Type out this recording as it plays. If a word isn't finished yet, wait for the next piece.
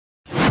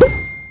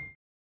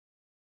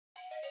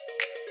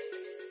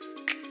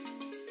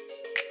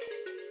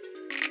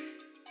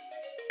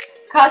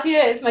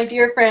Katia is my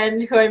dear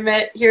friend who I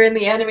met here in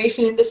the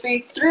animation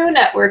industry through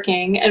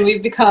networking, and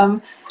we've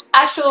become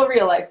actual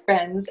real life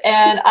friends.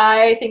 And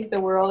I think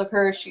the world of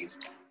her. She's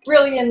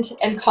brilliant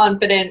and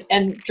confident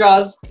and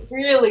draws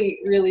really,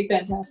 really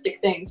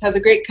fantastic things, has a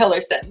great color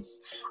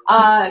sense.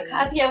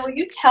 Katia, will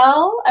you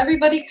tell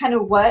everybody kind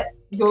of what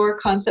your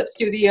concept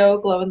studio,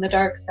 Glow in the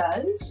Dark,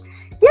 does?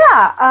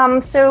 Yeah,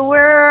 so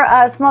we're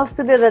a small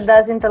studio that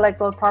does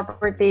intellectual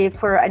property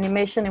for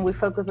animation, and we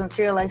focus on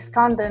serialized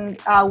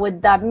content.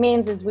 What that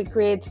means is we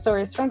create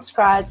stories from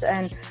scratch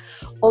and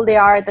all the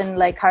art and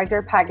like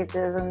character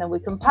packages, and then we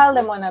compile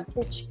them on a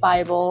pitch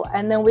Bible,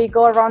 and then we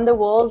go around the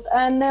world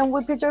and then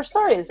we pitch our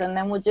stories, and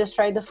then we just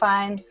try to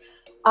find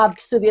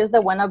studios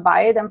that want to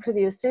buy it and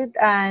produce it,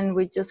 and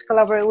we just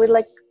collaborate with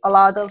like a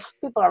lot of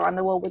people around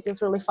the world, which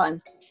is really fun.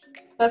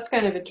 That's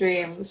kind of a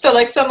dream. So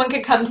like someone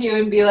could come to you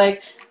and be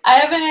like, I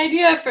have an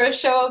idea for a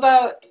show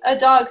about a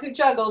dog who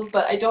juggles,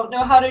 but I don't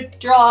know how to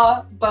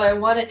draw, but I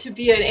want it to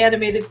be an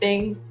animated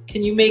thing.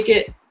 Can you make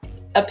it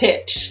a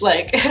pitch?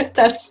 Like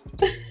that's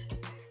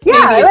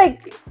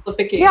like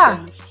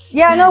simplification.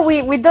 Yeah, no,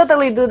 we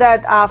totally do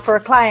that for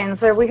clients.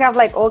 So we have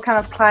like all kind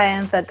of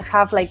clients that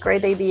have like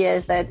great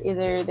ideas that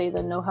either they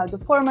don't know how to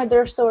format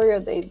their story, or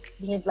they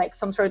need like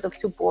some sort of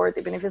support,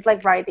 even if it's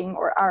like writing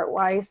or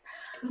art-wise.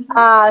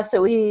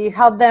 So we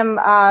help them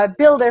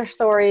build their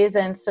stories,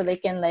 and so they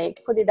can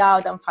like put it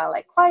out and find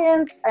like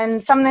clients.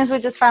 And sometimes we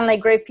just find like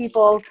great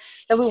people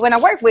that we want to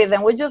work with,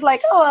 and we're just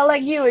like, oh, I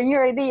like you and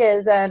your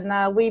ideas,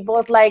 and we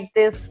both like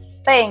this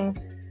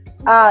thing.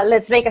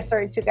 Let's make a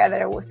story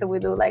together. So we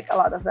do like a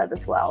lot of that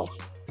as well.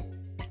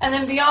 And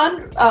then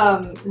beyond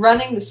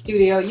running the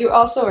studio, you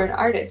also are an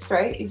artist,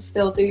 right? You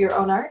still do your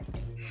own art?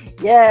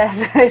 Yes,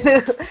 I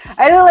do.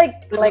 I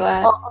do like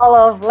all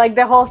of like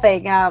the whole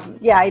thing.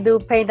 Yeah, I do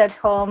paint at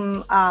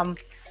home,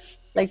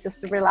 like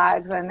just to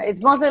relax, and it's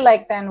mostly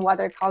like then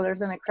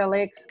watercolors and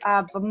acrylics.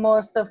 But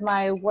most of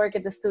my work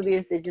at the studio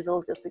is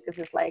digital, just because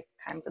it's like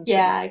time consuming.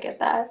 Yeah, I get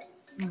that.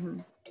 Mm-hmm.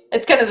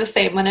 It's kind of the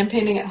same. When I'm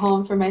painting at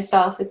home for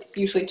myself, it's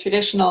usually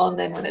traditional, and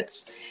then when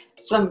it's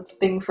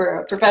something for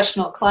a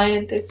professional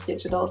client, it's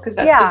digital, because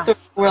that's the sort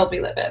of world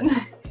we live in.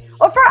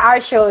 Or for our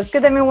shows,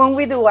 because I mean, when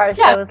we do our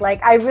shows,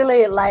 like I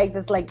really like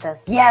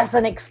this. Yes,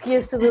 an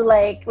excuse to do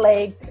like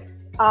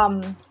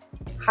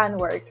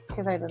handwork,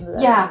 because I don't do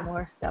that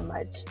anymore that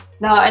much.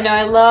 No, I know.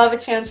 I love a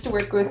chance to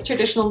work with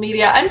traditional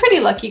media. I'm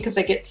pretty lucky because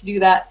I get to do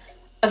that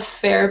a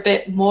fair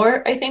bit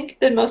more, I think,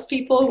 than most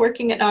people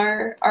working in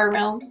our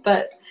realm.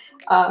 But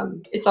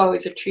it's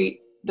always a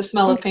treat. The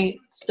smell of paint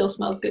still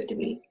smells good to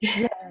me.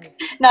 Yes.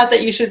 Not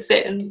that you should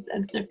sit and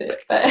sniff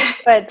it, but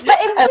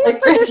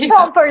it's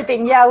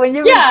comforting. Yeah, when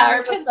you've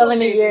been for so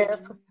many years.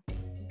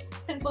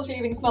 Pencil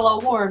shaving smell all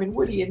warm and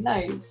woody and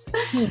nice.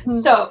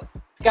 So,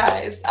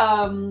 guys,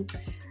 and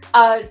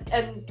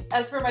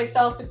as for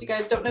myself, if you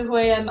guys don't know who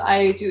I am,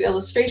 I do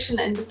illustration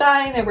and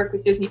design. I work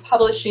with Disney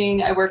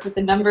Publishing. I work with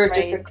a number of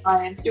different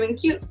clients doing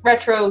cute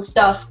retro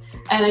stuff,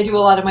 and I do a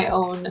lot of my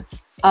own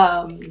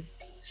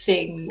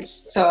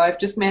things. So I've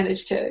just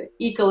managed to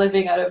eke a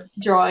living out of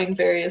drawing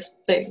various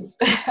things.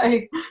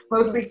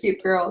 Mostly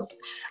cute girls.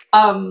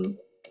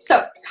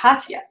 So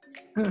Katia,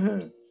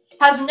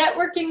 has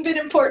networking been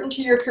important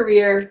to your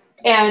career?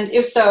 And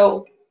if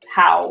so,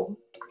 how?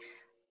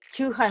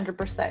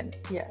 200%,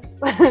 yes.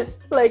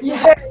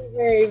 Very,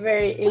 very,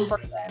 very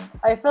important.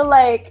 I feel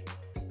like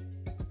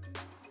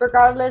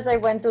regardless, I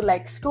went to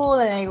like school,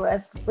 and I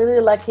was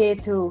really lucky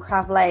to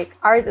have like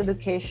art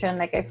education.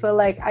 Like I feel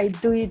like I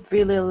did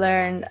really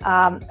learn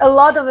a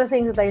lot of the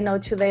things that I know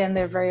today, and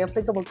they're very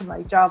applicable to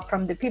my job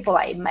from the people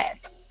I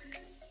met.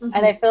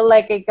 And I feel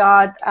like I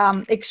got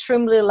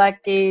extremely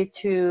lucky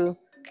to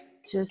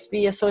just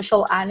be a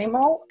social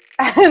animal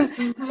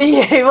and be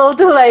able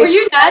to like. Were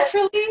you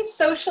naturally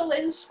social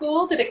in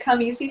school? Did it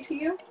come easy to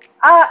you?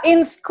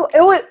 In school,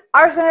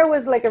 our center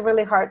was like a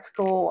really hard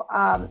school.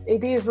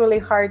 It is really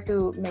hard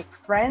to make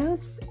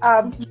friends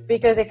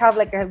because they have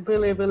like a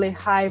really, really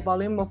high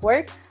volume of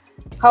work.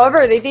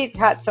 However, they did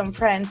have some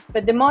friends,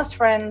 but the most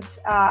friends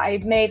I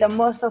made, and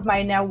most of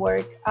my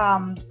network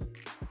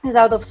is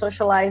out of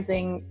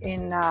socializing.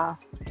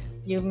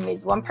 You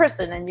meet one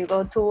person and you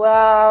go to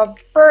a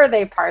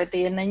birthday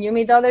party, and then you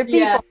meet other people.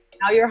 Yeah.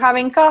 Now you're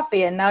having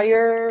coffee, and now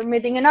you're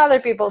meeting another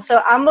people.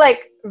 So I'm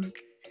like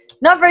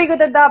not very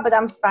good at that, but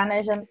I'm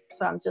Spanish, and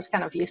so I'm just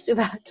kind of used to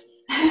that.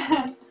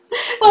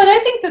 Well, and I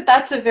think that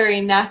that's a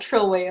very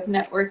natural way of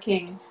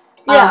networking.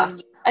 Yeah.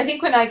 I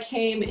think when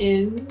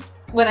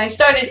I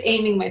started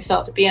aiming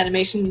myself at the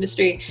animation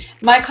industry,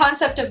 my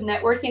concept of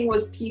networking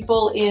was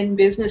people in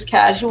business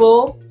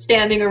casual,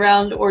 standing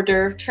around hors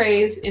d'oeuvre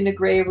trays in a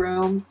gray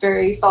room,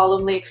 very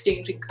solemnly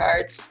exchanging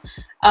cards.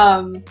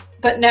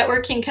 But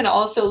networking can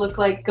also look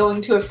like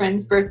going to a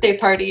friend's birthday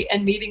party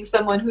and meeting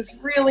someone who's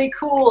really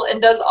cool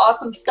and does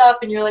awesome stuff,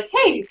 and you're like,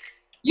 hey,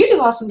 you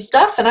do awesome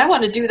stuff, and I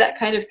want to do that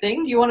kind of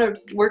thing. Do you want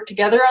to work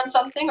together on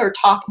something or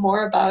talk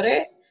more about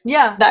it?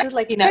 Yeah, that's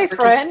like, hey,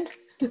 friend.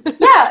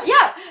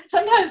 Yeah.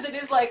 Sometimes it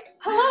is like,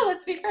 hello,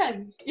 let's be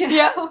friends. You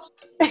know?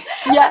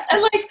 Yeah.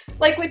 And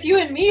like with you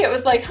and me, it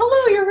was like,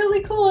 hello, you're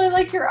really cool. I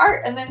like your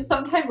art. And then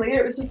sometime later,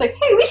 it was just like,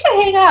 hey, we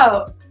should hang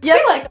out. Yeah.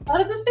 We like a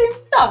lot of the same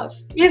stuff,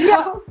 you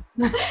know?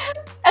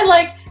 And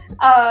like,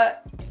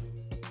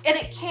 and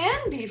it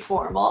can be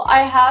formal.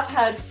 I have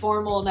had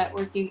formal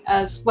networking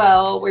as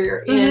well, where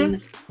you're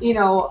in, you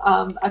know,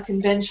 a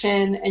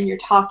convention and you're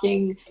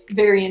talking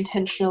very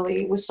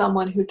intentionally with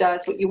someone who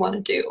does what you want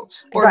to do,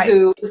 or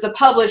who is a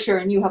publisher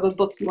and you have a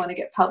book you want to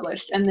get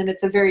published. And then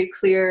it's a very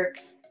clear,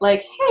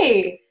 like,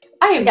 hey,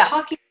 I am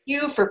talking to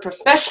you for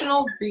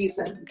professional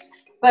reasons.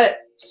 But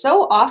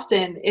so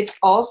often it's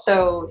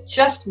also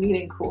just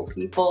meeting cool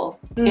people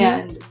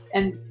and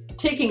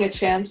taking a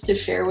chance to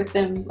share with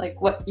them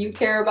like what you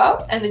care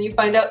about, and then you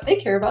find out they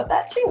care about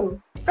that too.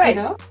 Right.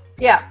 You know?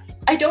 Yeah.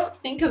 I don't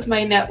think of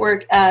my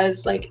network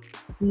as like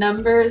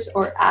numbers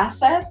or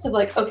assets of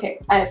like,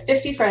 okay, I have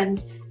 50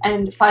 friends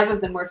and 5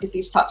 of them work at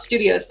these top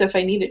studios, so if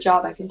I need a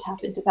job I can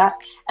tap into that.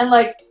 And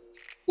like,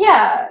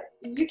 yeah,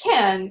 you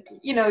can,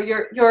 you know,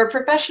 your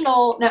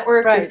professional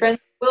network, your friends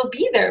will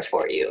be there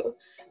for you,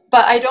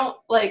 but I don't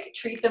like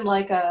treat them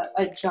like a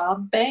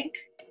job bank.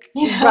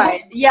 You know?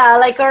 Right. Yeah,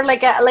 like, or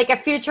like a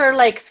future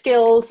like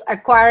skills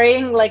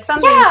acquiring, like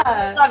something you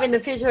have in the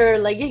future,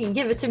 like you can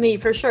give it to me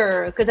for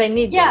sure because I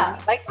need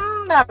this. Like,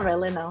 not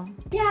really, no.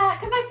 Yeah,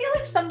 because I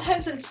feel like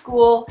sometimes in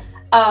school,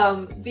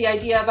 the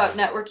idea about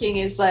networking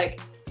is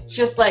like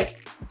just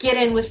like get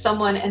in with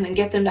someone and then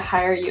get them to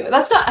hire you.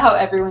 That's not how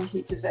everyone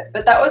teaches it,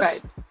 but that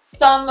was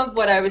some of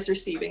what I was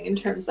receiving in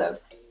terms of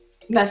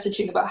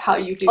messaging about how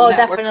you do networking.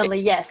 Definitely,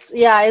 yes.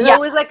 Yeah, it's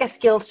always like a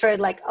skills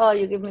trade, like, oh,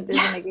 you give me this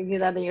and I give you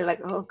that, and you're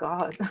like, oh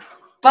god.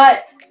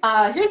 But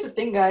here's the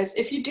thing, guys,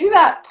 if you do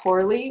that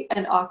poorly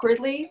and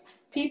awkwardly,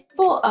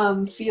 people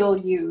feel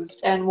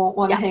used and won't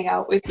want to hang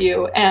out with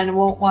you and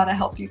won't want to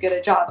help you get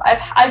a job.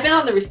 I've been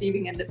on the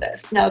receiving end of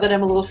this now that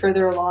I'm a little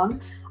further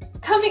along.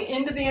 Coming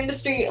into the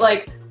industry,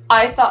 like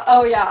I thought,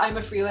 oh yeah, I'm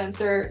a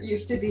freelancer,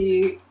 used to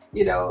be,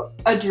 you know,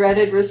 a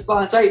dreaded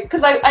response, right?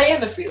 Because I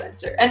am a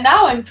freelancer, and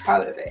now I'm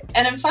proud of it,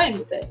 and I'm fine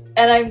with it,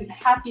 and I'm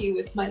happy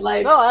with my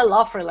life. Oh, I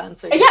love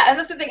freelancing. Yeah, and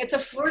that's the thing. It's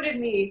afforded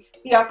me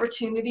the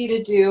opportunity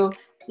to do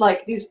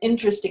like these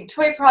interesting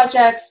toy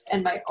projects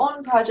and my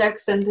own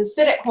projects, and to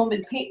sit at home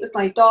and paint with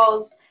my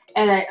dolls,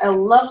 and a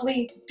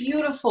lovely,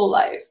 beautiful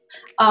life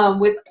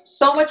with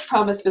so much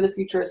promise for the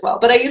future as well.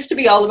 But I used to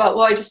be all about,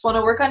 well, I just want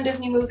to work on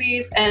Disney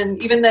movies,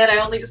 and even then I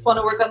only just want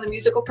to work on the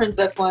musical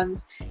princess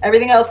ones.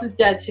 Everything else is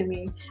dead to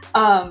me.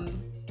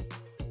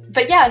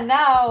 But yeah,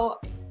 now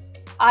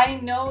I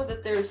know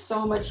that there's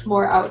so much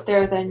more out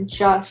there than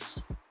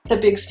just the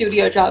big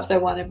studio jobs I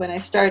wanted when I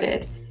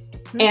started.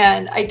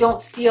 And I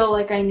don't feel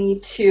like I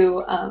need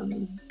to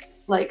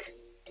like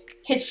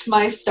hitch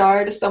my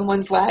star to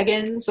someone's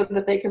wagon so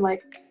that they can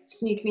like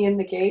sneak me in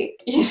the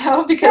gate, you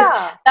know, because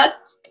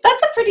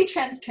that's a pretty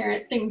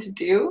transparent thing to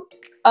do.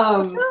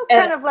 I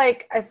feel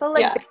like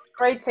the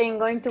great thing,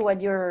 going to what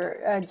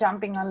you're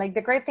jumping on, like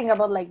the great thing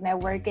about like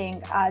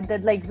networking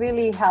that like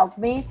really helped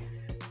me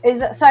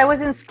is, so I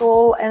was in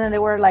school and then they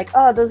were like,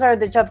 oh, those are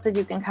the jobs that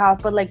you can have,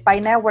 but like by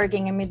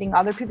networking and meeting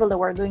other people that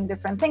were doing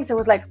different things, it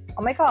was like,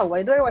 oh my god,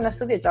 why do I want to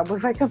study a job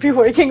if I can be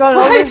working on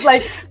all these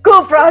like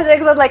cool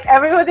projects that like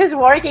everybody's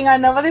working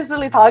on, nobody's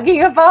really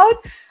talking about.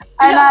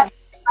 And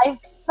I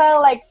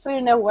felt like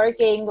through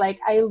networking, like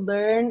I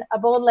learned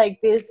about like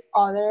this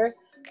other,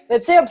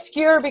 let's say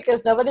obscure,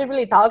 because nobody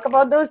really talk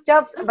about those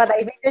jobs, but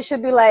I think they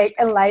should be like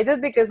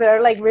enlightened because they're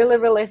like really,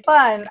 really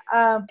fun.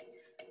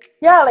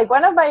 Yeah, like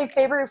one of my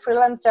favorite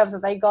freelance jobs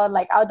that I got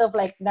like out of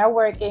like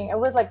networking, it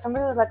was like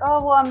somebody was like,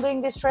 oh, well, I'm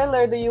doing this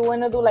trailer, do you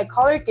want to do like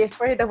color keys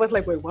for it? I was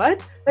like, wait,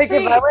 what? Like,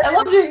 hey, I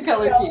love doing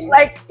color keys.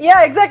 Like,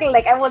 yeah, exactly.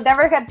 Like I would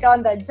never have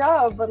gotten that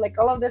job, but like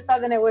all of a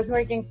sudden I was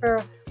working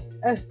for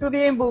a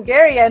studio in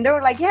Bulgaria, and they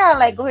were like, yeah,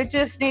 like we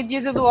just need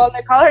you to do all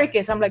the color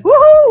keys. I'm like,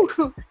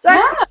 woohoo!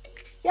 So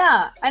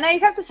yeah, and I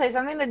have to say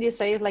something that you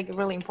say is like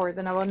really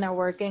important about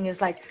networking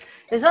is like,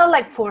 it's not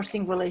like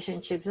forcing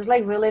relationships. It's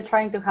like really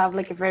trying to have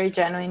like a very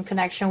genuine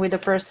connection with the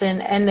person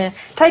and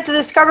try to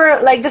discover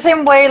like the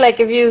same way, like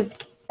if you,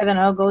 I don't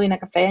know, go in a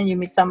cafe and you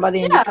meet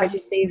somebody and you try to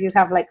see if you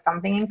have like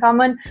something in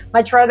common,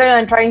 much rather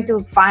than trying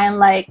to find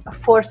like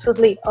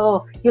forcefully,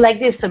 oh, you like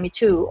this, so me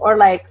too. Or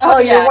like, oh,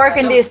 you're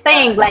working this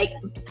thing, like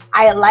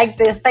I like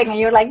this thing. And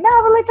you're like,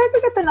 no, but like try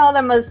to get to know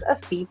them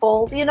as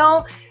people, you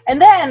know?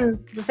 And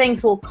then the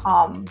things will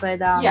come. But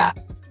yeah.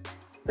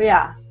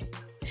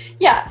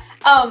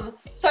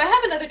 So I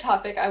have another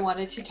topic I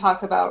wanted to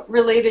talk about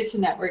related to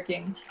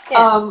networking.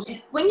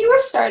 When you were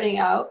starting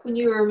out, when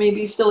you were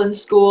maybe still in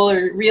school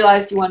or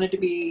realized you wanted to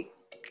be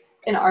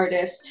an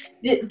artist,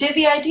 did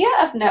the idea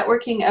of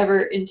networking ever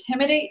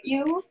intimidate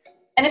you?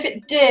 And if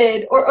it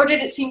did, or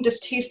did it seem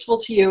distasteful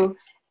to you?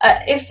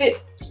 If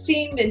it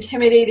seemed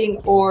intimidating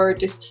or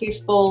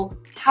distasteful,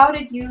 how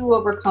did you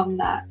overcome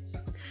that?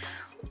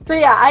 So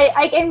yeah,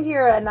 I came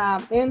here and I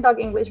didn't talk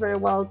English very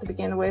well to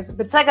begin with.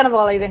 But second of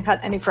all, I didn't have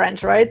any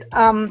French, right?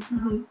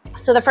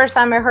 So the first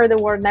time I heard the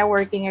word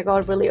networking, I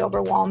got really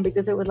overwhelmed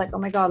because it was like, oh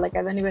my God, like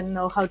I don't even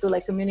know how to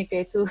like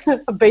communicate to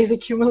a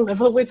basic human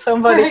level with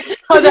somebody. Right.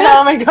 How the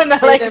hell am I gonna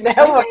like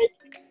network?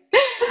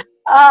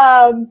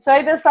 So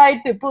I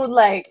decided to put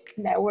like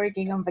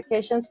networking on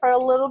vacations for a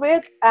little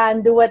bit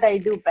and do what I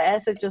do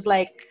best. So just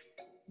like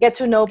get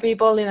to know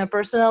people in a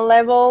personal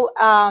level.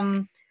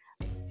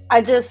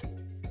 I just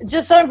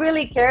don't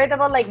really care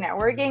about like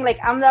networking. Like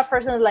I'm that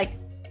person like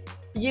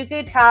you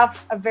could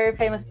have a very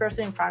famous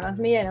person in front of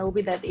me and it will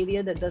be that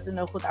idiot that doesn't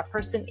know who that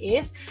person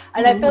is.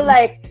 And I feel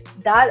like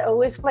that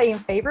always play in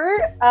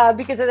favor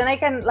because then I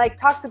can like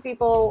talk to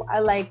people. I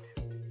like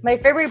my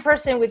favorite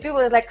person with people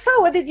is like,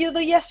 so what did you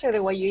do yesterday?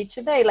 What you eat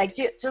today? Like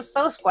just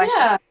those questions.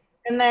 Yeah.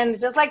 And then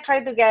just like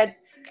try to get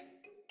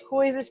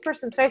who is this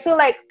person. So I feel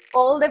like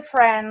all the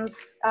friends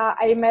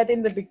I met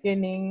in the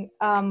beginning,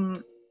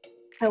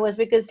 it was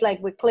because like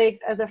we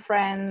clicked as a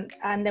friend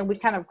and then we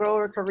kind of grow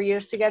our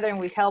careers together and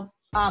we help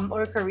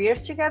our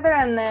careers together.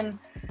 And then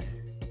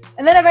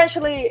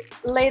eventually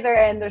later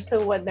I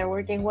understood what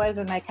networking was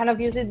and I kind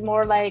of used it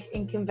more like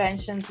in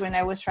conventions when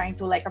I was trying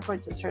to like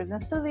approach a certain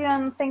studio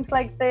and things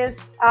like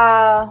this.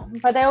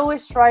 But I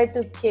always try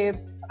to keep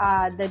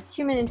that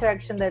human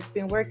interaction that's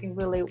been working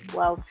really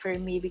well for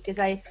me because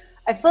I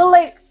feel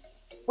like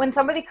when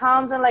somebody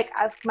comes and like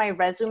asks my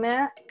resume,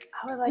 I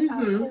was like,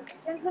 oh, you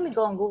can really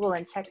go on Google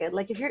and check it.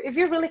 Like if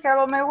you really care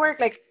about my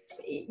work, like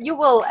you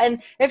will.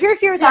 And if you're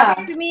here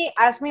talking to me,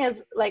 ask me as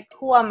like,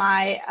 who am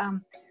I?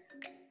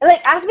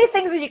 Like ask me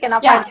things that you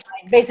cannot find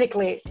online,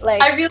 basically.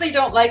 Like I really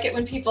don't like it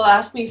when people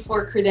ask me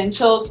for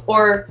credentials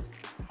or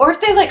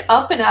if they like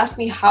up and ask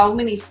me how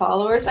many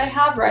followers I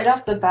have right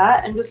off the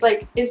bat and was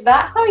like, is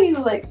that how you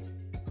like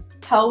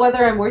tell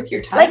whether I'm worth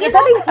your time? Like is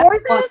that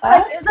important?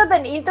 Like is that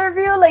an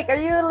interview? Like are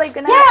you like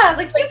gonna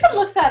like you can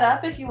look that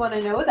up if you want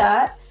to know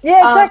that. Yeah,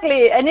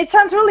 exactly. And it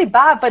sounds really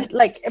bad, but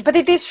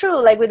it is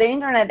true. Like with the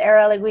internet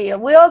era, like we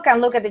all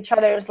can look at each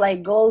other's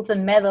like golds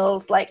and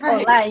medals like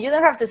online. You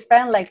don't have to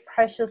spend like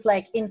precious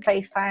like in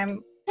FaceTime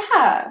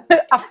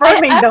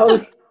affirming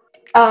those.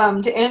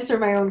 To answer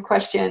my own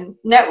question,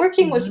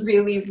 networking was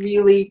really,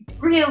 really,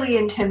 really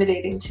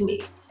intimidating to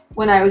me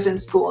when I was in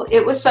school.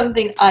 It was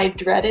something I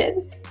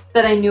dreaded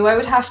that I knew I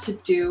would have to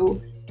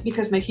do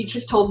because my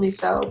teachers told me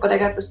so, but I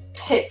got this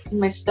pit in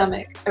my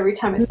stomach every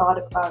time I thought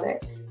about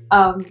it.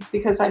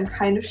 Because I'm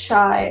kind of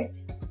shy.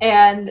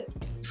 And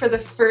for the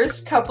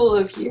first couple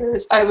of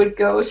years, I would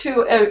go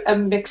to a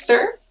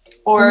mixer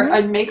or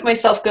I'd make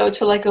myself go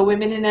to like a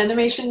women in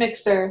animation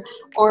mixer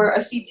or a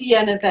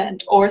CTN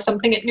event or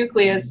something at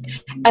Nucleus.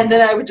 And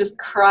then I would just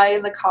cry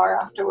in the car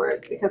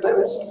afterwards because I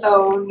was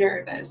so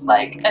nervous.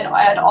 Like, and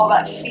I had all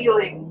that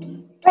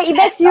feeling. It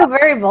makes you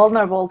very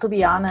vulnerable, to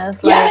be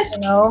honest. Like, yes.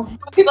 You know?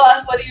 When people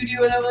ask, what do you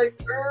do? And I'm like,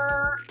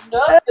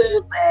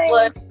 nothing.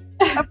 Like,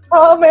 I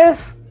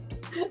promise.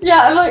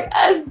 Yeah, I'm like,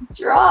 I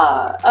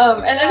draw.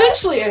 And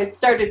eventually I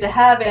started to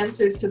have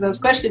answers to those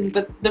questions,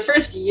 but the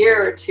first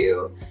year or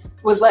two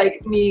was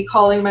like me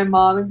calling my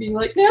mom and being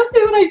like, Nancy,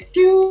 what I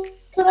do,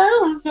 but I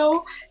don't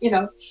know, you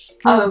know.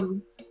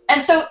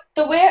 And so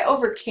the way I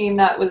overcame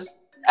that was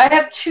I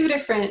have two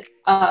different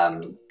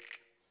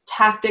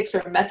tactics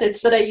or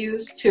methods that I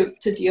use to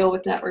deal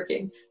with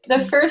networking. The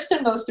first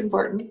and most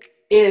important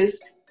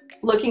is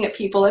looking at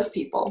people as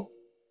people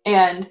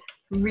and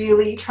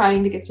really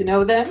trying to get to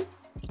know them.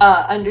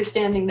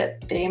 Understanding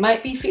that they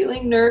might be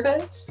feeling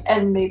nervous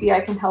and maybe I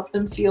can help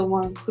them feel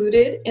more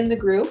included in the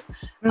group.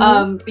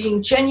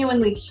 Being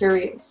genuinely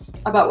curious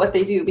about what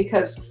they do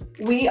because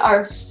we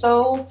are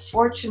so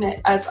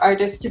fortunate as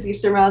artists to be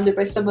surrounded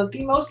by some of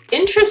the most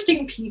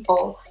interesting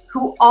people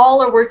who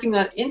all are working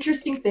on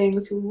interesting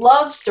things, who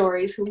love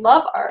stories, who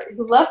love art,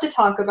 who love to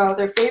talk about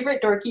their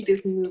favorite dorky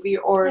Disney movie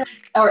or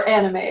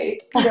anime.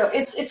 You know,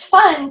 it's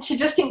fun to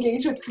just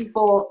engage with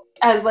people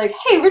as like,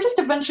 hey, we're just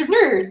a bunch of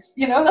nerds.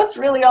 You know, that's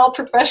really all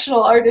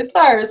professional artists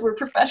are, is we're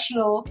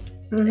professional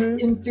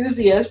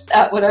enthusiasts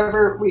at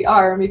whatever we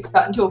are. And we've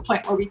gotten to a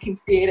point where we can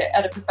create it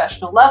at a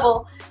professional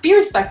level. Be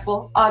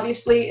respectful.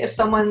 Obviously, if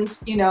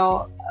someone's, you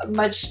know, a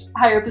much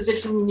higher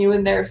position than you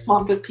and they're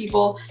swamped with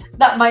people,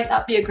 that might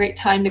not be a great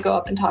time to go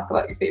up and talk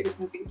about your favorite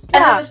movies.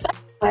 And then the second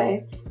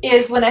way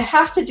is when I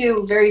have to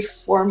do very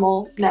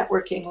formal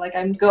networking, like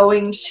I'm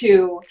going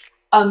to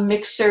a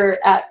mixer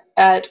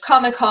at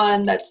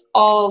Comic-Con that's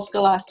all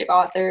Scholastic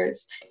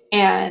authors,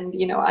 and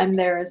you know I'm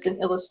there as an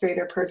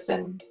illustrator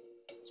person,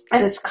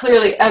 and it's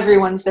clearly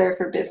everyone's there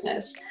for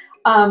business.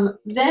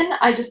 Then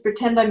I just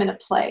pretend I'm in a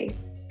play,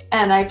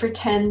 and I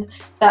pretend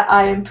that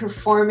I am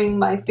performing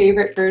my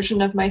favorite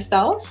version of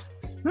myself,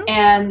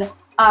 and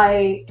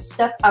I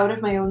step out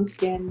of my own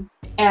skin,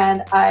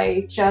 and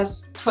I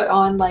just put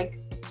on like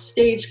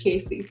stage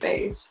Casey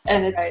face,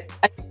 and it's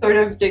I sort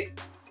of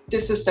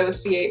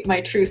disassociate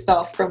my true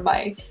self from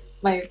my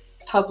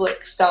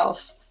public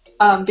self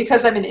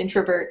because I'm an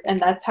introvert, and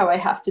that's how I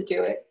have to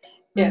do it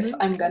if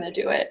I'm gonna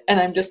do it,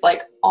 and I'm just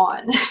like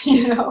on,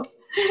 you know.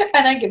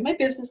 And I give my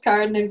business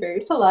card and I'm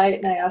very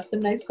polite and I ask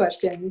them nice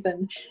questions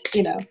and,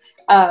 you know,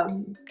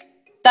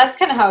 that's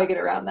kind of how I get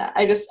around that.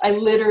 I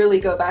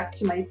literally go back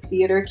to my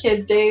theater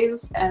kid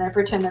days and I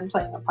pretend I'm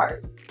playing a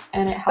part,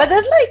 and it helps. But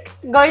that's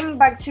like going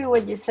back to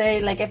what you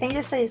say. Like I think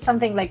you say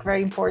something like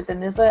very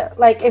important. Is that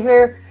like if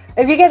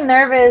you get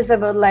nervous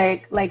about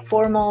like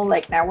formal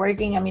like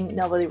networking, I mean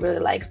nobody really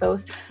likes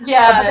those.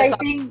 Yeah, but I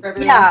think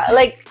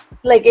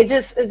like it's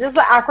just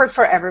like awkward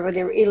for everybody,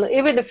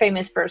 even the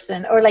famous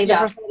person or like the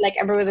person like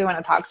everybody want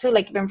to talk to.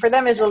 Like even for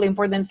them is really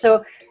important.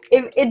 So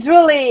if it's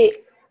really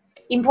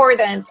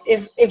important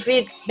if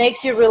it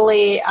makes you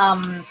really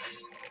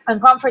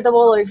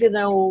uncomfortable, or if you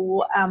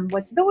know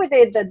what to do with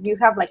it, that you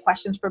have like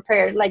questions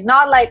prepared, like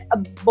not like a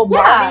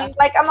bombarding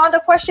like amount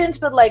of questions,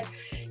 but like,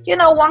 you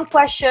know, one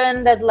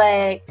question that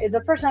like is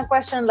a personal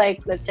question, like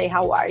let's say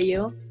how are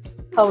you,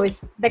 how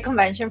is the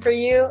convention for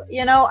you,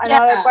 you know,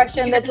 another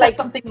question that's like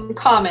something in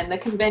common, the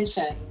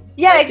convention.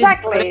 Yeah, like,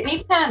 exactly.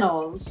 Any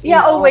panels?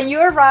 Yeah, or when you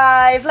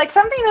arrive, like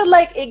something that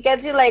like it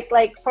gets you like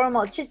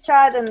formal chit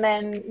chat, and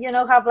then, you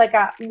know, have like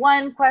a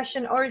one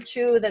question or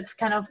two that's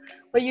kind of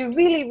what you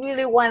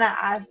really want to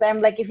ask them.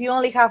 Like if you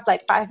only have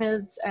like 5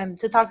 minutes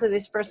to talk to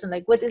this person,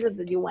 like what is it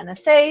that you want to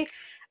say,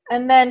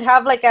 and then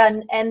have like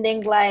an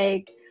ending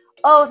like,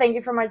 oh, thank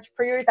you so much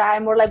for your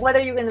time, or like what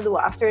are you gonna do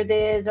after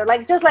this, or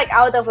like just like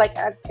out of like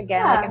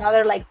again like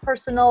another like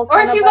personal. Or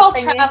if you've all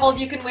traveled,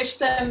 you can wish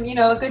them, you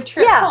know, a good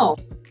trip home.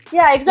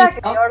 Yeah,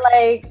 exactly. You know? Or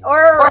like,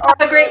 or have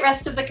a great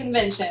rest of the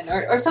convention,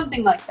 or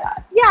something like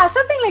that. Yeah,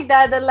 something like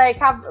that. That like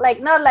have like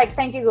not like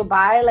thank you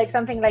goodbye, like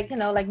something like, you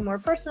know, like more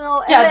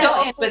personal. Yeah, and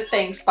don't end with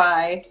thanks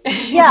bye.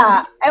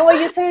 Yeah, and what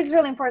you say is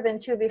really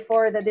important too.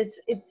 Before that, it's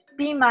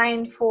be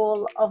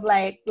mindful of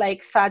like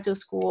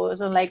status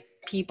quos or like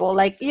people.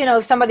 Like, you know,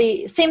 if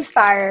somebody seems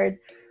tired,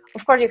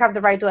 of course you have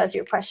the right to ask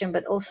your question,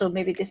 but also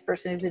maybe this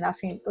person has been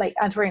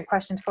answering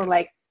questions for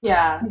like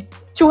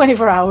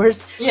 24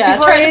 hours. Yeah,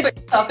 try to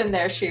put yourself in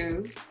their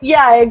shoes.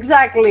 Yeah,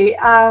 exactly.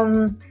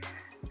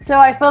 So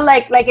I feel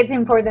like it's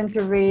important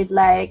to read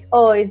like,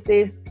 oh, is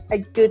this a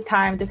good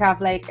time to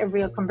have like a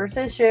real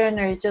conversation,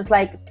 or it's just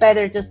like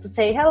better just to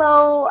say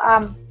hello,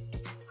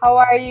 how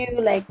are you,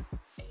 like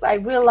I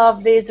really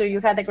love this, or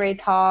you had a great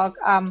talk,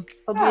 hope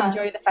you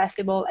enjoy the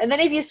festival. And then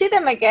if you see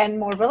them again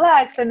more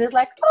relaxed, and it's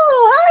like,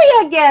 oh,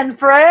 hi again,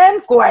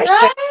 friend, question.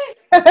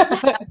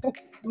 Right?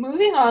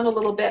 Moving on a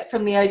little bit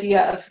from the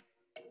idea of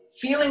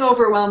feeling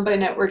overwhelmed by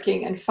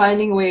networking and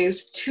finding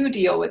ways to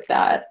deal with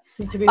that.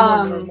 To be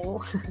more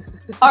normal.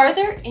 Are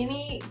there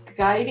any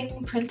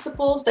guiding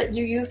principles that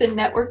you use in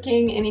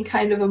networking, any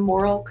kind of a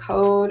moral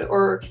code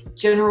or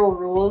general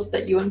rules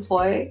that you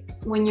employ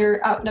when you're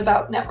out and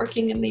about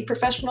networking in the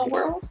professional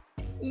world?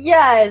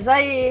 Yes,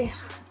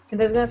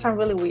 this is gonna sound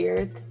really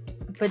weird,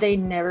 but I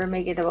never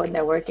make it about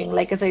networking.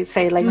 Like as I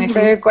say, like my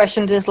favorite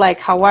questions is like,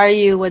 how are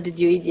you? What did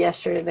you eat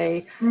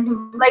yesterday?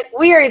 Like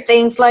weird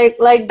things like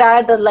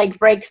that like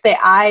breaks the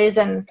ice.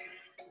 And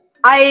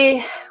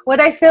what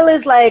I feel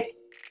is like,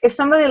 if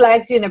somebody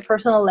likes you in a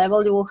personal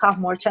level, you will have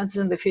more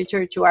chances in the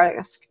future to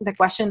ask the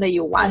question that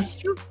you want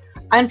to.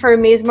 And for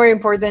me, it's more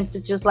important to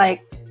just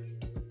like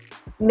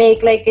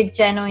make like a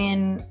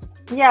genuine,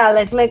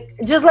 like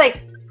just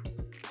like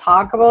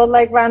talk about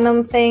like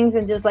random things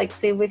and just like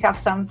see if we have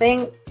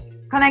something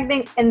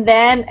connecting, and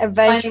then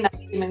eventually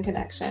finding that human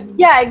connection.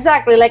 Yeah,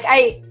 exactly. Like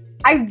I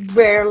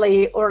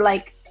rarely, or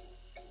like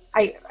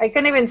I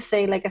can't even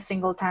say like a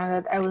single time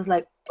that I was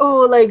like,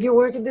 oh, like you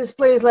work at this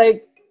place,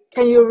 like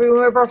can you review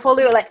my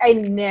portfolio? Like I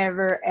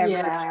never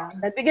ever done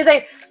that, because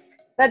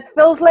that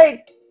feels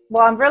like,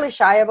 well, I'm really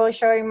shy about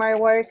showing my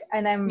work,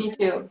 and Me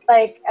too.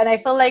 Like, and I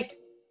feel like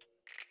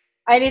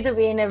I need to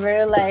be in a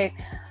very like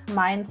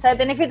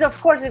mindset. And if it's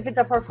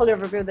a portfolio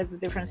review, that's a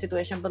different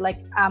situation. But like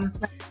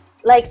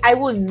I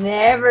would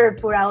never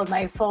put out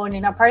my phone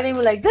in a party and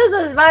be like, this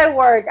is my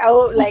work. I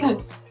would like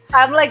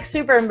I'm like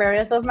super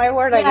embarrassed of my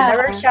work. Like I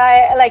never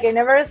shy, like I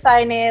never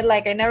sign it,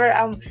 like I never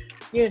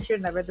you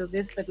should never do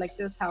this, but like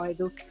this is how I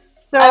do.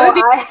 So I would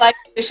be like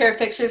to share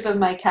pictures of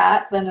my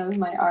cat than of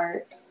my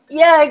art.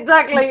 Yeah,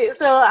 exactly.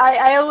 So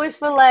I always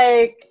feel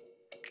like,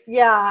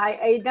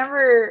 I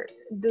never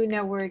do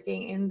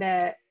networking in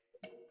the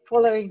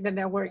following the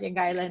networking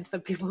guidelines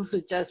that people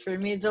suggest. For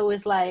me, it's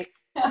always like,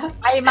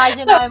 I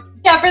imagine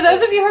for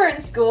those of you who are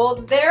in school,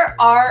 there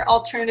are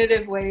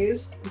alternative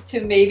ways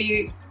to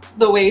maybe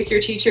the ways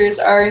your teachers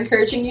are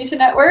encouraging you to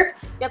network.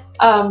 Yep.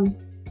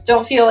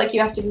 Don't feel like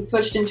you have to be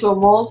pushed into a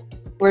mold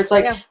where it's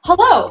like,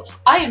 hello,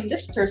 I am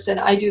this person.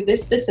 I do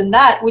this, this, and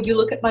that. Would you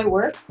look at my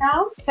work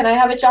now? Can I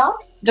have a job?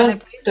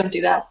 Don't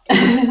do that.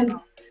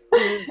 No.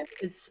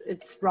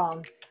 It's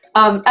wrong.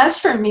 As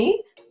for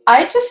me,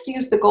 I just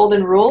use the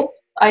golden rule.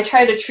 I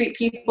try to treat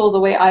people the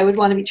way I would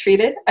want to be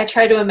treated. I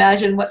try to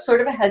imagine what sort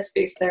of a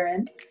headspace they're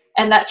in,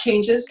 and that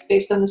changes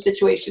based on the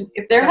situation.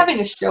 If they're having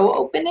a show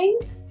opening,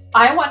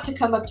 I want to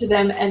come up to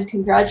them and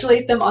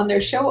congratulate them on their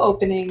show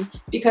opening,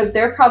 because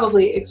they're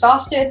probably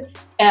exhausted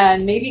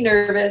and maybe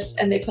nervous,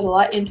 and they put a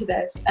lot into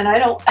this. And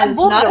it's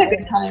not a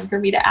good time for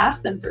me to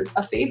ask them for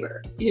a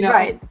favor, you know?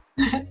 Right.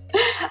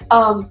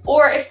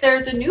 Or if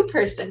they're the new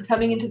person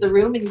coming into the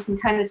room and you can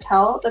kind of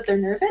tell that they're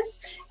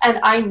nervous, and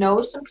I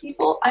know some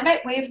people, I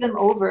might wave them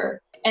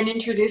over and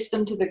introduce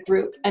them to the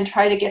group and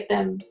try to get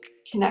them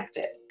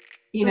connected,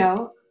 you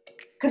know,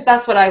 because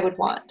that's what I would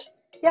want.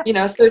 Yeah. You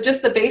know, so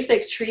just the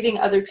basic treating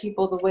other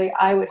people the way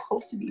I would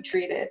hope to be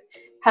treated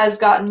has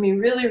gotten me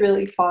really,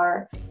 really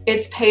far.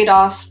 It's paid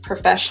off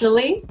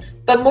professionally,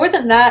 but more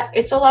than that,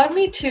 it's allowed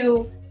me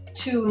to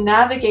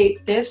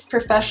navigate this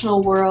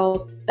professional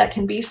world that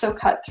can be so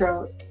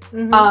cutthroat.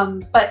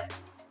 But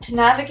to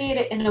navigate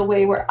it in a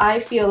way where I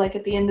feel like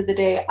at the end of the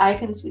day, I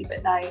can sleep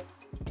at night.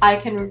 I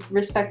can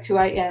respect who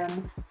I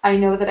am. I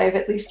know that I've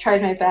at least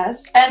tried my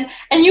best. And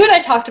you and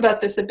I talked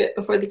about this a bit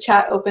before the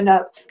chat opened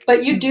up,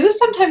 but you do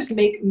sometimes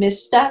make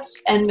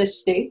missteps and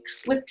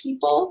mistakes with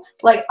people.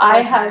 Like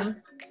I have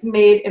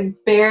made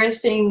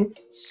embarrassing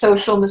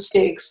social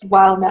mistakes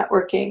while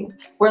networking,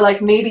 where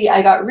like maybe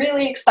I got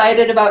really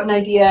excited about an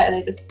idea and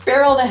I just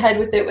barreled ahead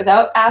with it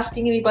without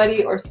asking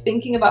anybody or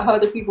thinking about how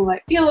other people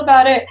might feel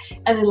about it.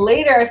 And then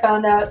later I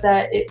found out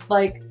that it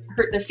like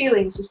hurt their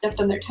feelings, I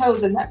stepped on their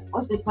toes, and that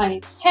wasn't my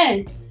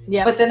intent.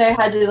 Yeah. But then I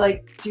had to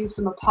like do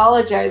some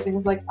apologizing. It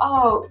was like,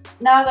 oh,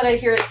 now that I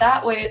hear it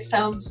that way, it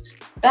sounds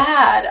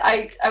bad.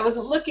 I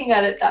wasn't looking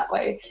at it that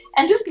way.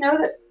 And just know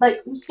that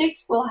like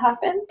mistakes will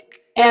happen,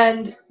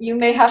 and you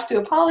may have to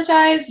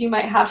apologize. You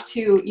might have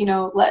to, you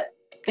know, let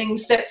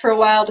things sit for a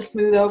while to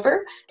smooth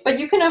over, but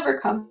you can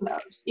overcome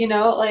those, you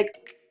know, like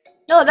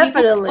no,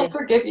 definitely. People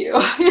forgive you.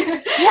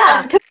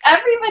 Yeah. Because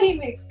everybody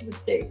makes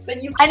mistakes,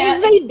 and you can't.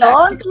 And if they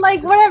don't,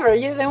 like whatever,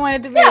 you they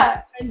wanted to be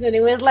friends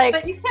anyway. Like,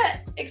 but you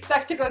can't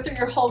expect to go through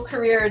your whole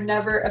career and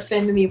never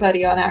offend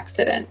anybody on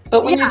accident.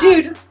 But when you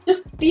do,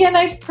 just be a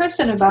nice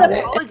person about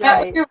it. Admit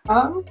when you're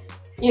wrong,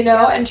 you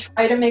know, and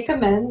try to make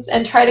amends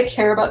and try to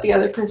care about the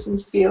other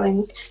person's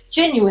feelings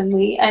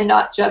genuinely, and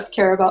not just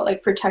care about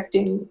like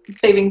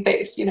saving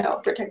face, you know,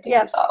 protecting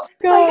yourself.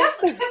 So I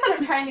guess what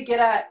I'm trying to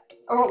get at,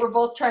 or what we're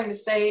both trying to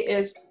say,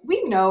 is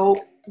we know,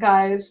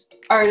 guys,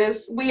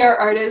 artists, we are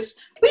artists.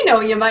 We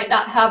know you might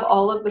not have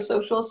all of the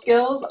social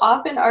skills.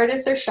 Often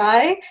artists are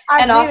shy,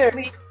 and often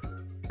we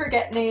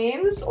forget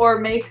names or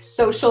make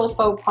social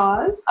faux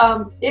pas.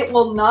 It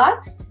will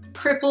not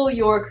cripple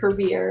your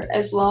career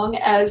as long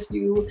as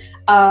you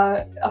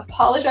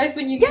apologize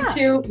when you need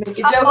to, make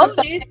a joke of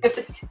something if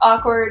it's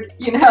awkward,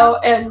 you know,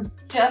 and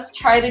just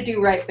try to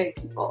do right by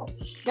people.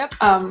 Yep.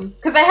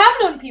 Because I have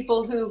known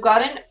people who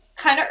got in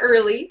kind of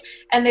early,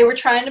 and they were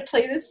trying to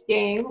play this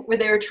game where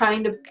they were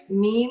trying to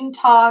mean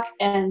talk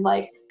and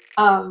like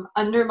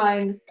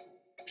undermine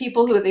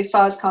people who they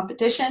saw as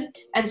competition,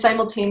 and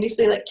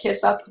simultaneously like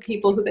kiss up to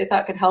people who they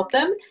thought could help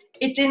them.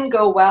 It didn't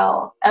go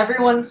well.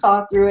 Everyone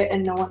saw through it,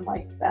 and no one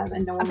liked them,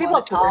 and no one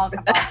wanted to work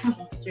with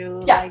them. Too.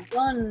 Like,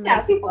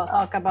 don't people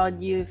talk about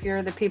you if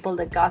you're the people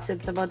that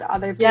gossips about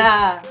other people.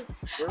 Yeah.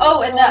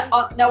 Oh, and that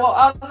now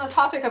on the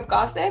topic of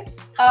gossip,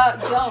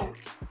 don't.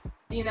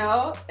 You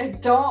know,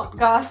 don't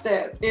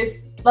gossip.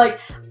 It's like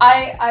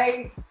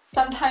I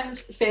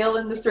sometimes fail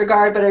in this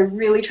regard, but I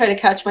really try to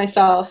catch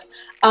myself.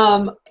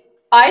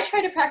 I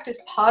try to practice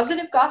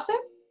positive gossip.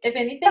 If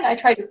anything, I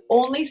try to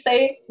only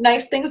say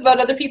nice things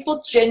about other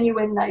people,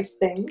 genuine nice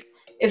things.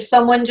 If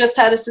someone just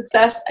had a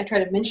success, I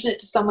try to mention it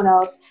to someone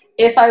else.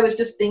 If I was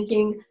just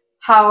thinking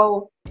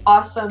how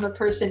awesome a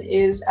person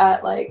is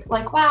at like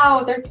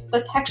wow,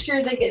 the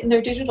texture they get in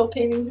their digital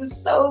paintings is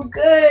so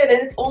good,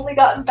 and it's only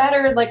gotten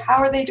better, and like how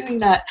are they doing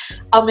that,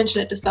 I'll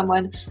mention it to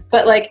someone.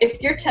 But like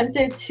if you're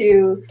tempted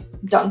to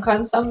dunk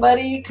on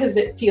somebody because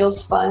it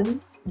feels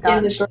fun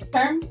in the short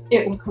term,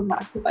 it will come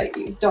back to bite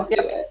you. Don't do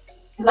it.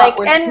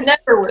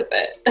 Never worth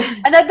it.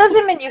 And that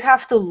doesn't mean you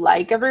have to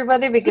like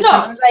everybody, because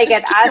sometimes I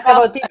get asked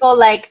about people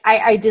like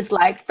I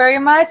dislike very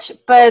much,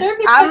 but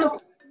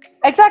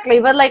exactly,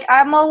 but like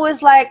I'm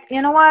always like,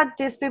 you know what,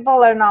 these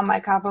people are not my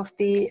cup of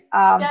tea,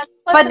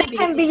 but they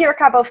can be your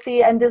cup of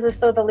tea, and this is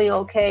totally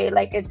okay.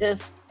 Like it's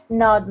just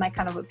not my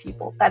kind of a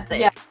people. That's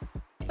it.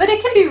 But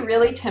it can be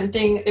really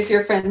tempting if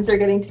your friends are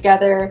getting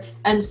together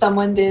and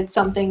someone did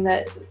something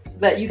that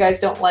you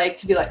guys don't like,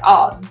 to be like,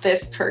 oh,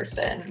 this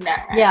person.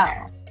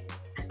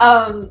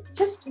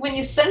 Just when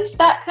you sense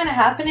that kind of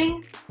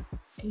happening,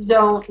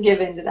 don't give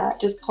into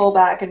that. Just pull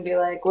back and be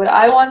like, would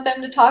I want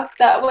them to talk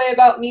that way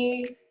about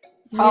me?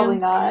 Probably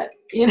not,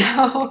 you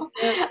know.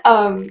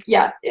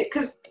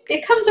 Because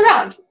it comes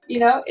around, you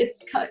know.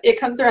 It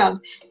comes around.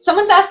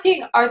 Someone's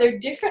asking, are there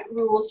different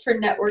rules for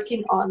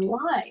networking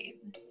online?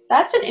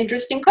 That's an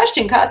interesting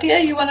question. Katia,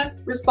 you want to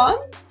respond?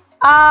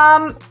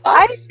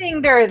 I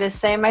think they're the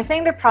same. I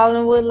think the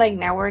problem with like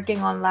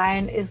networking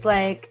online is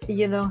like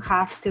you don't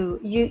have to.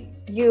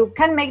 You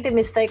can make the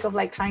mistake of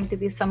like trying to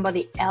be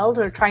somebody else,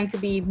 or trying to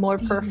be more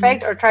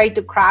perfect, or trying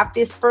to craft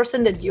this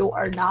person that you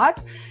are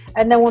not.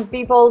 And then when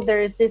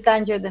there is this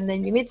danger, and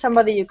then you meet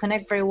somebody, you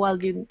connect very well,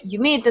 you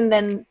meet, and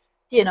then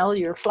you know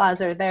your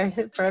flaws are there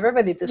for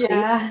everybody to see.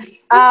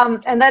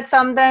 And that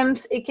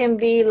sometimes it can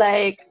be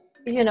like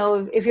you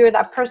know, if you're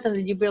that person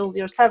that you build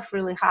yourself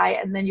really high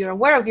and then you're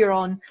aware of your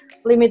own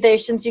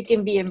limitations, you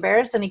can be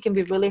embarrassed and it can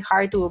be really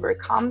hard to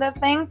overcome that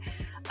thing.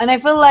 And I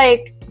feel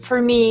like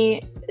for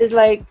me it's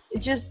like,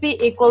 just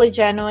be equally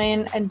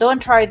genuine and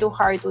don't try too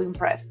hard to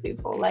impress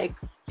people. Like,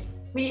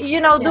 you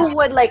know, do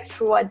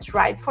what's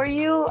right for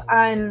you.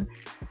 And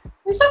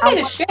it's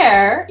okay to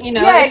share, you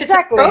know, if it's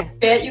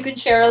appropriate, you can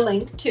share a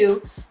link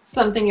to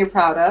something you're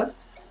proud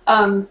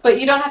of, but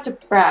you don't have to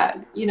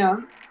brag, you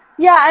know.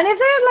 Yeah, and if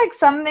there's like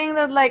something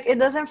that like it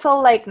doesn't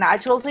feel like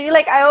natural to you,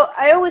 like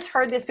I always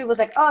heard these people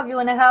like, oh, if you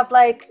want to have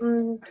like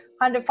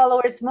 100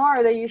 followers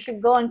more, that you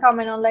should go and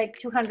comment on like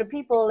 200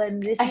 people.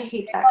 And this, I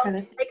hate that kind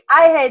of thing. Like,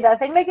 I hate that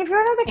thing. Like, if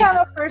you're not the kind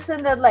of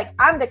person that like,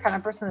 I'm the kind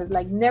of person that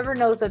like never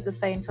knows what to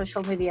say in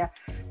social media.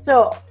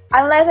 So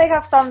unless I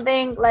have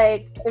something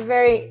like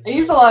I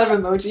use a lot of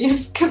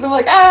emojis because I'm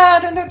like, I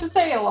don't know what to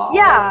say a lot.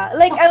 Yeah,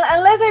 like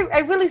unless I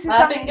really see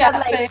something that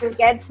like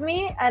gets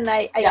me and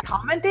I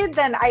comment it,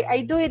 then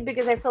I do it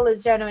because I feel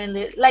it's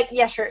genuinely like,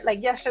 yeah, sure.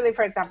 Like yesterday,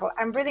 for example,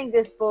 I'm reading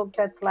this book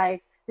that's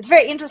like, it's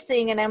very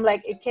interesting, and I'm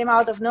like, it came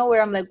out of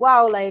nowhere. I'm like,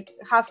 wow, like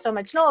have so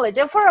much knowledge,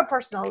 and for a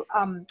personal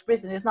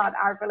reason, it's not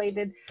art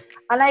related.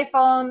 And I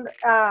found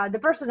the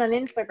person on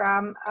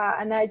Instagram,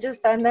 and I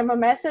just sent them a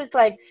message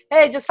like,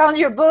 hey, I just found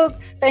your book,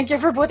 thank you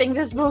for putting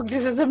this book,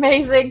 this is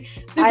amazing.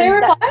 Did they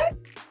reply?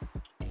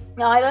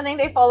 No, I don't think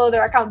they follow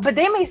their account, but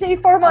they may see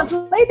 4 months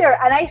later,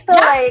 and I still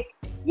like,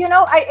 you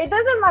know, it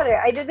doesn't matter.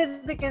 I did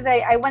it because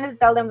I wanted to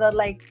tell them that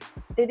like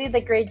they did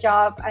a great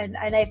job, and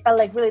I felt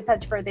like really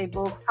touched by their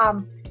book.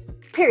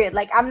 Period.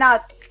 Like, I'm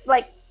not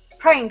like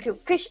trying to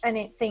fish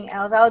anything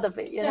else out of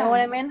it. You know what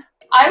I mean?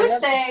 I would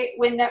say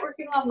when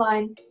networking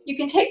online, you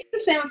can take the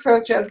same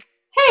approach of,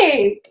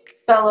 hey,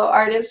 fellow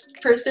artist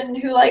person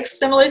who likes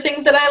similar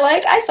things that I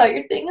like, I saw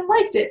your thing and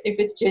liked it. If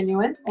it's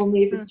genuine,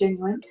 only if it's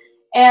genuine.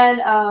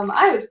 And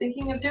I was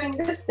thinking of doing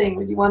this thing.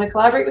 Would you want to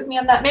collaborate with me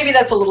on that? Maybe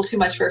that's a little too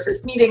much for a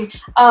first meeting.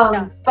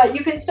 But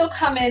you can still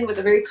come in with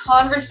a very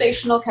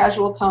conversational,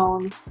 casual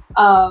tone.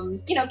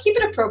 You know, keep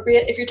it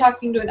appropriate. If you're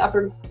talking to an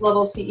upper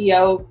level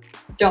CEO,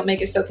 don't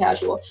make it so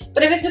casual.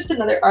 But if it's just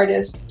another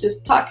artist,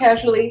 just talk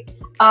casually.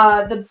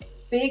 The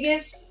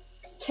biggest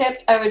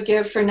tip I would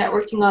give for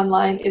networking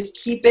online is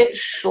keep it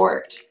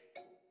short.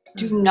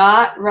 Do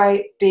not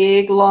write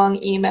big, long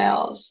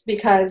emails,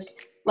 because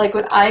like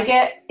when I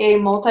get a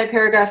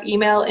multi-paragraph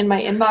email in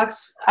my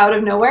inbox out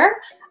of nowhere,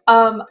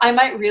 I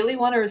might really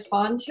want to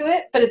respond to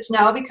it, but it's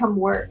now become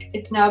work.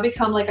 It's now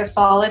become like a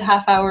solid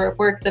half hour of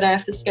work that I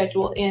have to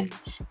schedule in.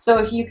 So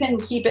if you can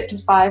keep it to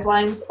 5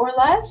 lines or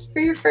less for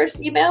your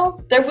first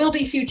email, there will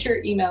be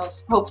future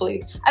emails,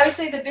 hopefully. I would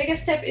say the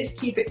biggest tip is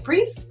keep it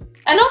brief.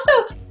 And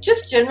also,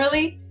 just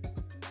generally,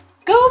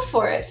 go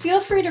for it. Feel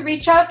free to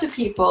reach out to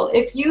people.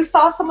 If you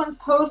saw someone's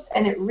post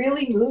and it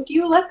really moved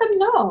you, let them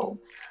know.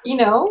 You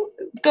know,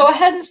 go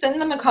ahead and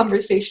send them a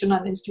conversation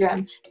on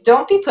Instagram.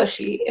 Don't be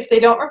pushy. If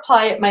they don't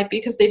reply, it might be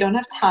because they don't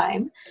have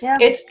time. Yeah.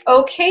 It's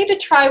okay to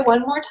try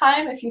one more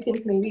time if you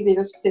think maybe they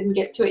just didn't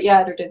get to it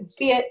yet or didn't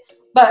see it.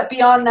 But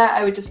beyond that,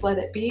 I would just let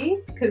it be,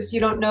 because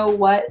you don't know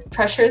what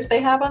pressures they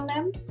have on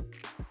them.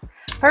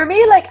 For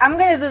me, like, I'm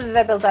going to do the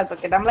devil's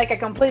advocate. I'm like I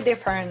come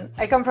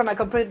from a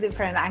completely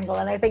different angle,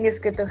 and I think it's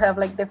good to have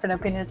like different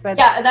opinions. But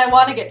yeah, and I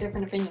want to get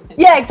different opinions.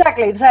 Yeah,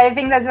 exactly. So I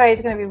think that's why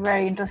it's going to be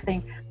very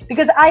interesting,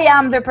 because I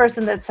am the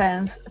person that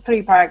sends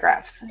 3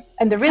 paragraphs.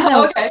 And the reason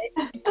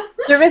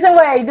the reason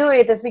why I do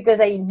it is because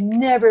I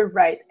never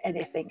write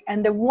anything.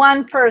 And the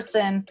one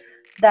person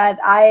that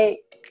I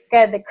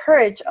get the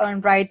courage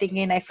on writing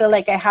in, I feel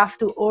like I have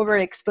to over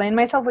explain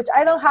myself, which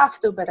I don't have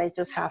to, but I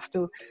just have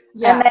to.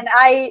 Yeah. And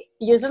then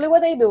usually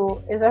what I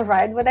do is I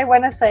write what I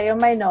want to say on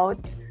my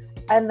notes,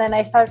 and then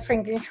I start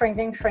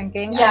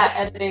shrinking. Yeah,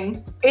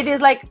 editing. It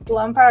is like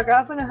 1.5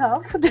 paragraphs,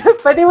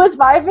 but it was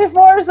 5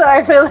 before, so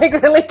I feel like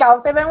really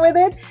confident with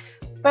it.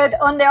 But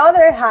on the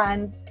other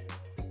hand,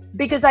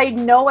 because I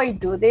know I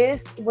do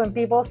this, when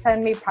people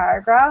send me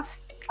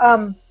paragraphs,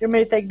 it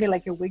may take me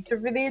like a week to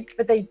read it,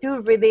 but I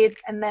do read it,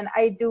 and then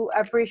I do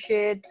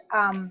appreciate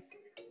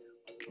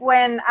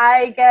when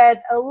I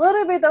get a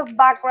little bit of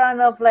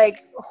background of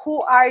like,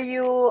 who are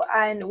you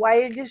and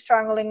why are you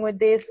struggling with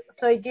this?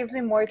 So it gives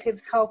me more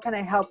tips. How can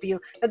I help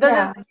you? It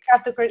doesn't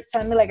have to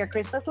send me like a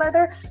Christmas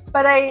letter,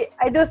 but I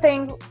do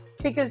think,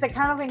 because the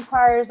kind of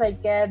inquiries I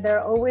get,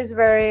 they're always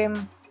very,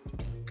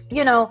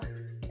 you know,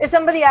 if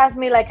somebody asks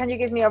me like, can you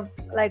give me a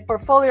like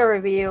portfolio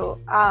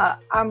review?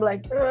 I'm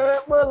like,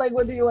 well, like,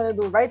 what do you want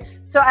to do, right?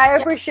 So I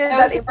appreciate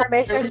that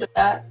information.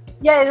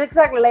 Yeah,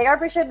 exactly. Like, I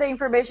appreciate the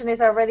information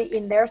is already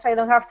in there, so I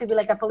don't have to be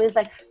like a police,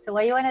 like, so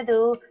what you want to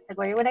do? Like,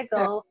 where you want to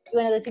go? You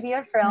want to do TV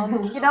or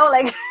film? You know,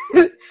 like,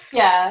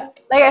 yeah.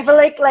 Like, I feel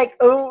like,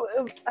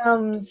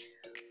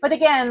 but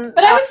again.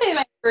 But I would say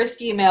my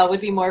first email would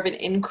be more of an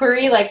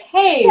inquiry, like,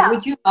 hey,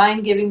 would you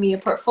mind giving me a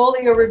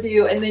portfolio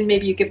review? And then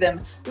maybe you give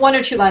them 1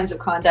 or 2 lines of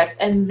context.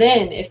 And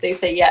then if they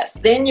say yes,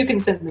 then you can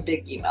send the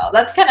big email.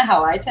 That's kind of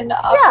how I tend to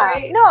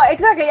operate. Yeah, no,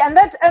 exactly.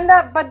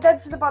 But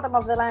that's the bottom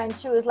of the line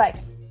too, is like,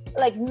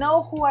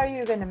 know who are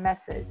you going to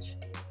message?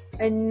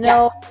 and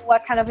know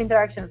what kind of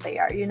interactions they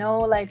are, you know,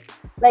 like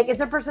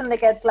it's a person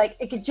that gets like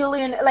a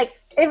gajillion, like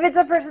if it's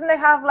a person that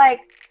have like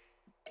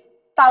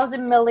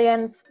 1,000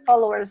 millions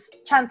followers,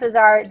 chances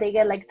are they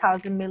get like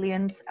 1,000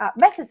 millions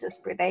messages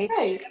per day,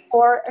 right.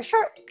 or a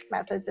short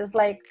message is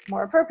like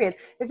more appropriate.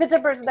 If it's a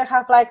person that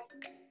have like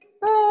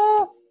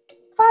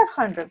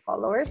 500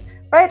 followers,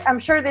 right, I'm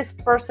sure this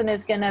person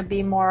is gonna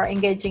be more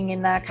engaging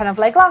in a kind of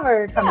like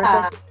longer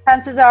conversation.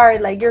 Chances are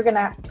like you're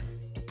gonna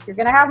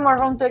have more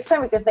room to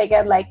explain because they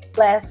get like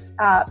less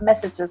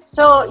messages.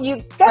 So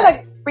you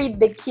gotta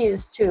read the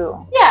cues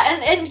too. Yeah,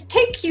 and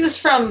take cues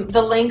from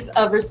the length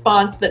of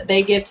response that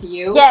they give to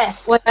you.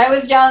 Yes. When I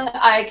was young,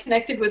 I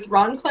connected with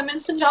Ron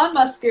Clements and John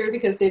Musker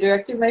because they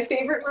directed my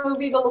favorite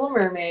movie, The Little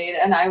Mermaid,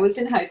 and I was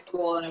in high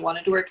school and I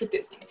wanted to work at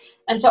Disney.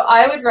 And so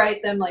I would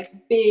write them like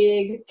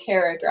big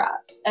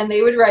paragraphs, and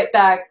they would write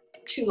back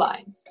 2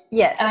 lines.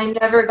 Yes. And I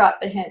never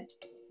got the hint.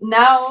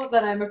 Now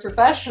that I'm a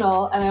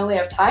professional and I only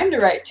have time to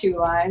write 2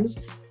 lines,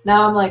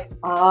 now I'm like,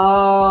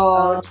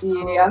 oh,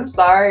 gee, I'm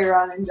sorry,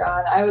 Ron and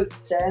John. I was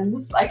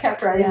dense. I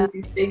kept writing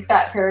these big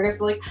fat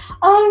paragraphs like,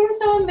 oh, you're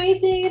so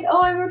amazing. And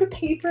oh, I wrote a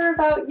paper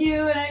about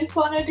you and I just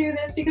want to do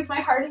this because my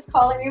heart is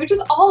calling me, which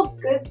is all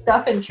good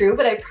stuff and true,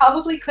 but I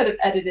probably could have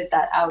edited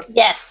that out.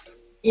 Yes.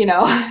 You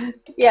know?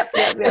 Yep.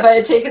 If I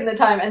had taken the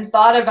time and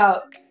thought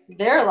about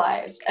their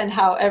lives and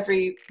how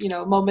every, you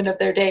know, moment of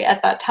their day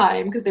at that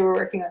time, because they were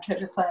working on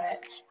Treasure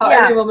Planet, how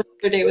every moment of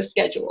their day was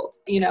scheduled,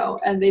 you know,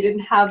 and they didn't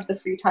have the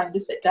free time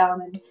to sit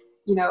down and,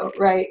 you know,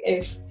 write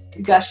a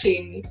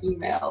gushing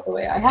email the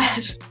way I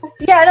had.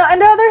 Yeah, no, and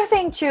the other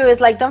thing too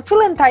is like, don't feel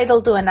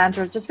entitled to an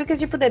answer just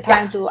because you put the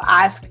time to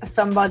ask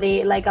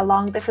somebody like a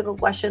long difficult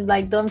question.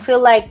 Like, don't feel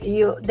like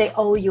they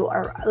owe you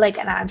or like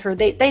an answer.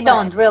 They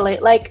don't really,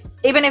 like,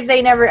 even if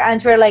they never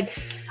answer, like,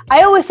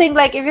 I always think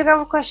like if you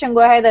have a question, go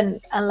ahead and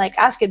like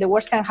ask it. The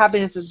worst can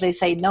happen is that they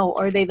say no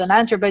or they don't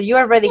answer, but you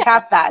already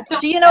have that.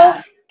 So, you know,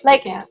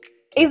 like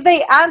if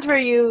they answer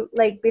you,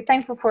 like be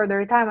thankful for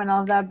their time and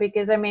all that,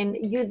 because I mean,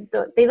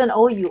 they don't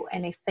owe you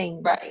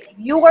anything. Right.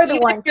 You are the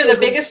one. If you're the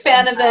biggest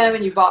fan of them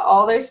and you bought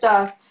all their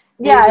stuff.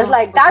 Yeah, it's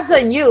like that's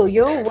on you.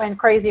 You went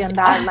crazy on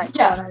that, like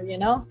corner, you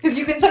know. Because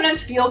you can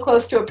sometimes feel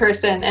close to a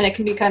person, and it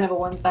can be kind of a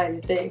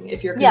one-sided thing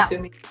if you're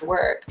consuming their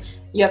work.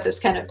 You have this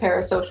kind of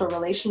parasocial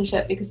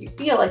relationship because you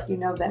feel like you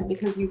know them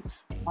because you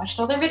watched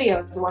all their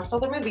videos, watched all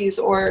their movies,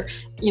 or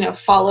you know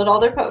followed all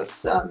their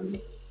posts.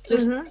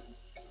 Just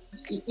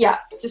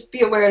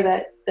be aware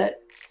that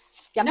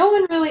no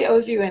one really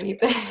owes you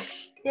anything.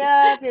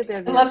 Yeah.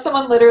 Unless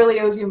someone literally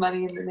owes you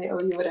money and then they owe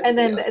you whatever. And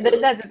then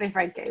that's a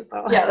different case,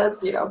 though. Yeah,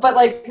 that's, you know, but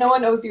like no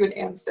one owes you an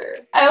answer.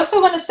 I also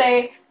want to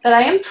say that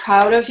I am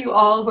proud of you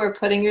all who are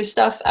putting your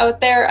stuff out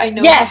there. I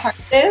know how hard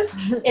it is.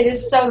 It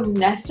is so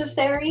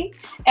necessary.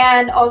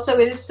 And also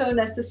it is so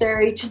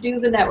necessary to do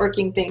the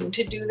networking thing,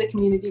 to do the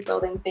community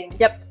building thing.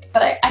 Yep.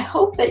 But I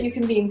hope that you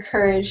can be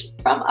encouraged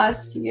from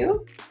us to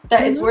you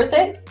that it's worth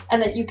it and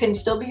that you can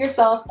still be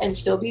yourself and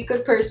still be a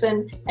good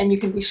person and you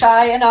can be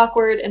shy and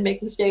awkward and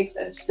make mistakes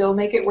and still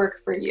make it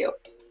work for you,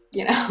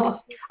 you know?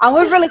 And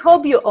we really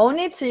hope you own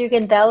it so you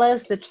can tell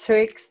us the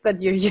tricks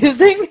that you're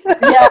using.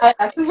 Yeah,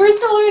 because we're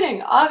still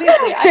learning,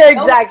 obviously.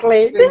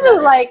 Exactly. This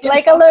is like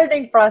a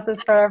learning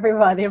process for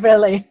everybody,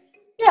 really.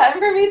 Yeah,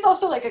 and for me, it's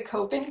also like a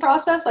coping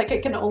process. Like,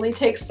 it can only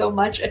take so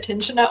much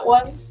attention at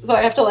once. So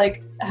I have to,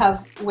 like,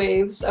 have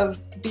waves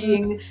of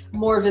being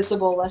more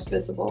visible, less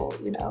visible,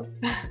 you know?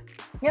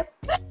 Yep.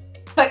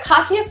 But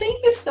Katia,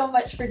 thank you so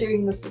much for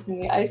doing this with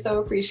me. I so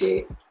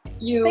appreciate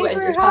you thanks and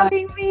for your time.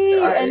 having me.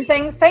 And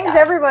thanks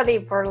everybody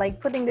for,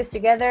 like, putting this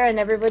together and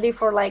everybody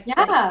for, like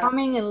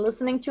coming and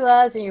listening to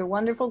us and your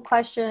wonderful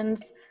questions.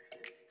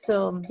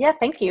 So, yeah,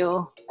 thank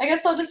you. I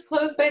guess I'll just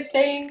close by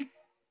saying,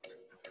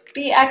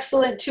 be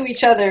excellent to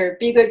each other,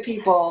 be good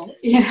people,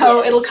 you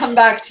know, it'll come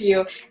back to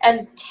you,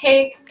 and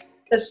take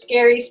the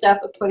scary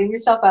step of putting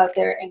yourself out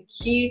there and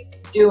keep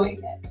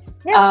doing it.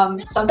 Yeah.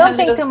 Don't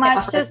think too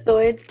much, just do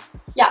it.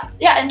 Yeah,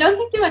 and don't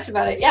think too much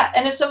about it. Yeah,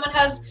 and if someone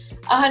has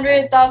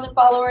 100,000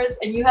 followers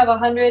and you have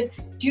 100,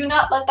 do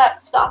not let that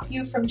stop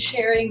you from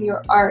sharing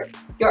your art.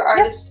 Your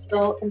art is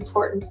still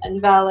important and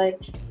valid,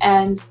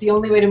 and the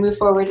only way to move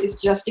forward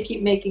is just to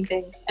keep making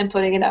things and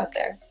putting it out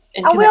there.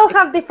 And we all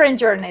have different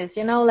journeys,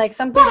 you know, like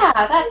some people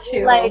that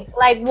too. like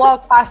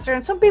walk faster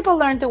and some people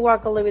learn to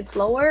walk a little bit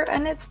slower,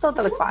 and it's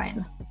totally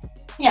fine.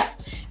 Yeah.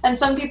 And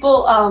some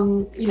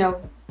people you know,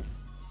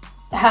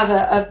 have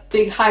a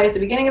big high at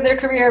the beginning of their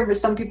career, but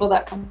some people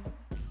that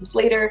comes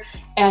later.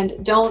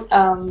 And don't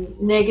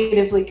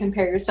negatively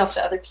compare yourself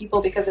to other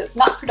people because it's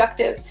not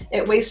productive.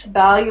 It wastes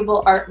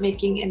valuable art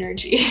making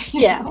energy.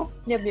 Yeah.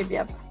 Yep.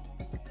 Yeah.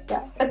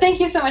 But thank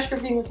you so much for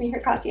being with me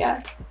here,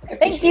 Katia.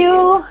 Thank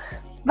you.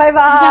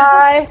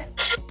 Bye-bye.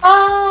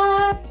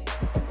 Bye.